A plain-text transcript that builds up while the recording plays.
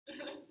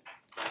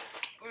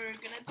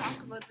we're gonna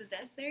talk about the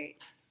desert.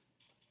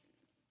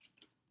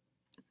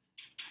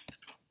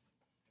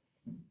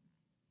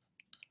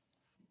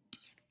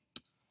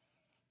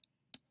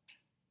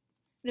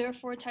 There are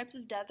 4 types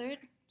of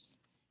deserts: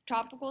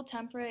 tropical,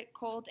 temperate,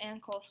 cold,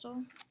 and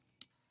coastal.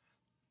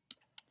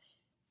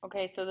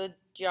 Okay, so the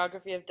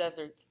geography of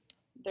deserts.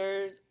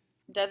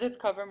 Deserts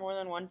cover more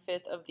than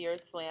 1/5 of the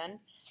Earth's land,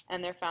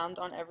 and they're found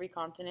on every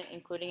continent,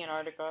 including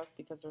Antarctica,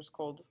 because there's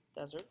cold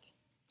deserts.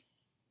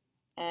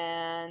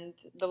 And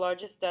the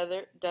largest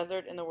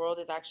desert in the world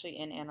is actually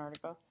in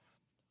Antarctica.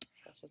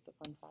 That's just a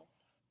fun fact.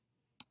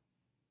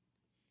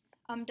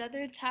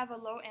 Deserts have a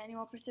low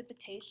annual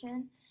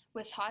precipitation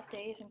with hot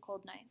days and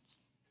cold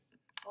nights.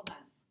 Hold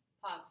on.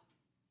 Pause.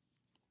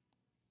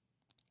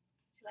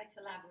 Would you like to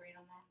elaborate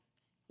on that?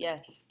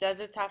 Yes,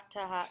 deserts have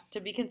to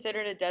be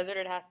considered a desert.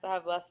 It has to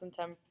have less than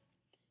 10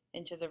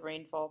 inches of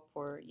rainfall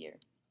per year.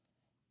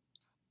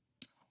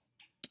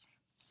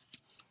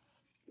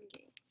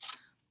 Okay.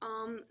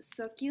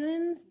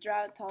 Succulence,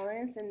 drought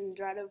tolerance, and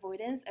drought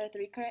avoidance are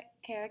 3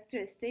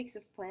 characteristics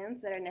of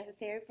plants that are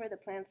necessary for the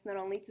plants not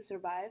only to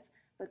survive,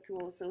 but to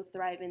also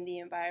thrive in the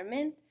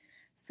environment.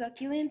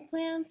 Succulent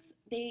plants,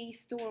 they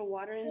store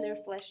water in their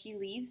fleshy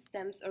leaves,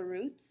 stems, or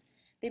roots.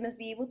 They must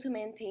be able to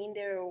maintain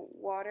their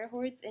water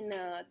hoards in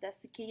a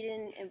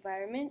desiccated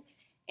environment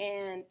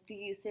and to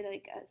use it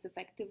as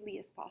effectively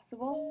as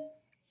possible.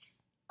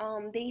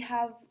 They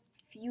have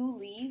few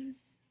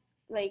leaves,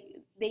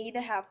 they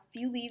either have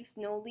few leaves,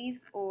 no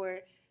leaves,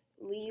 or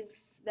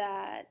leaves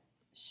that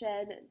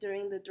shed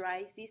during the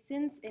dry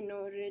seasons in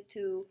order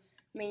to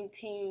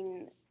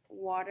maintain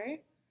water.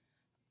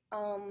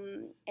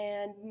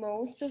 And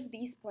most of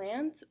these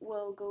plants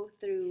will go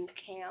through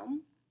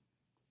CAM.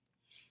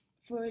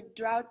 For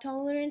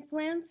drought-tolerant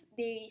plants,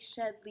 they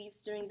shed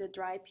leaves during the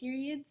dry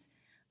periods.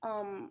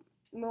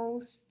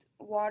 Most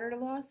water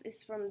loss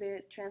is from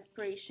the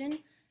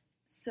transpiration,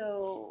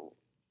 so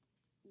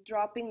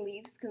dropping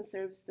leaves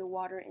conserves the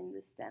water in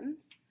the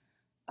stems.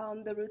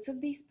 The roots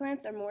of these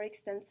plants are more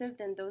extensive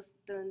than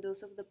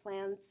those of the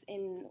plants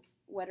in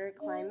wetter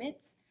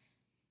climates.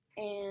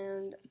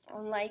 And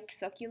unlike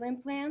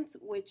succulent plants,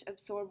 which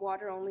absorb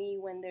water only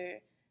when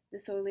the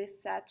soil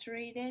is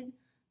saturated,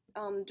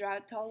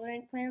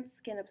 drought-tolerant plants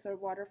can absorb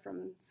water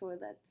from soil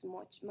that's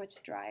much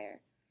drier.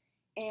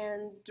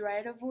 And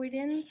drought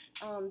avoidance,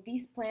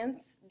 these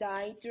plants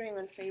die during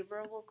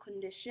unfavorable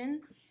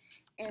conditions,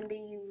 and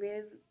they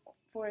live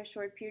for a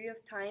short period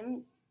of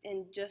time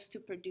and just to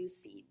produce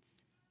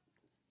seeds.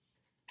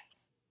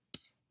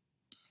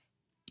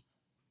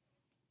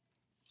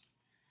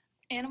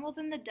 Animals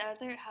in the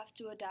desert have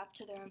to adapt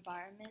to their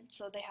environment,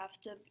 so they have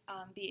to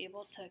be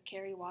able to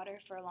carry water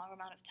for a long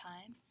amount of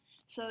time.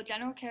 So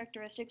general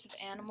characteristics of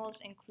animals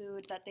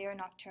include that they are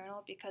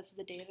nocturnal because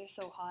the days are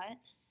so hot.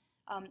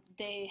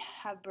 They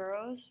have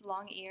burrows,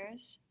 long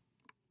ears.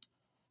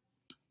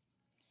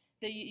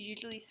 They're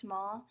usually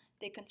small,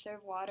 they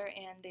conserve water,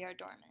 and they are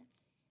dormant.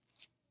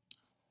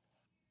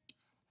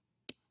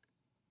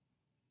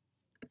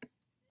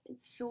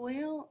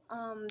 Soil,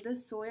 the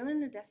soil in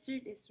the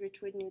desert is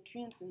rich with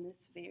nutrients and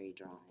is very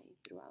dry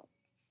throughout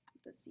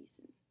the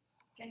season.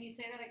 Can you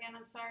say that again?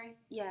 I'm sorry.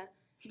 Yeah,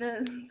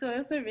 the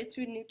soils are rich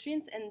with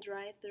nutrients and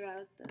dry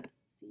throughout the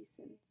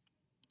season.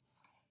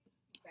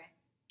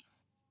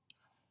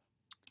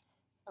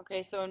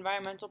 Okay, so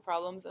environmental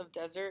problems of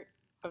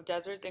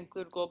deserts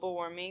include global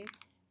warming,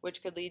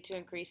 which could lead to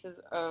increases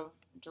of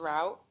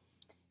drought,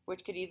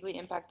 which could easily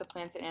impact the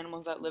plants and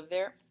animals that live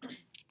there.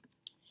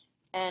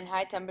 And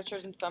high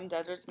temperatures in some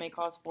deserts may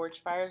cause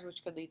forest fires,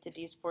 which could lead to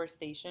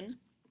deforestation,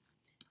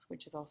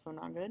 which is also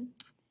not good.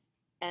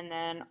 And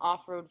then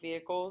off-road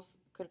vehicles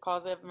could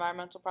cause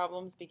environmental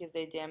problems because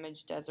they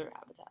damage desert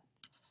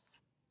habitats.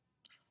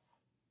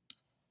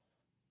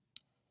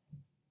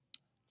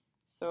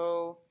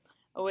 So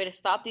a way to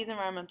stop these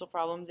environmental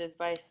problems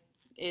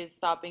is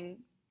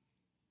stopping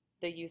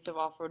the use of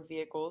off-road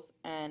vehicles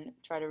and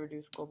try to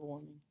reduce global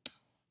warming.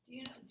 Do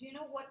you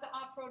know what the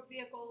off-road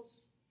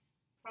vehicles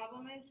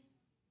problem is?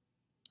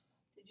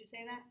 Did you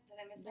say that? Did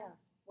I miss that?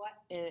 What?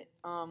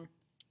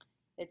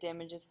 It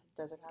damages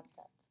desert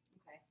habitats.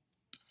 Okay.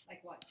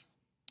 Like what?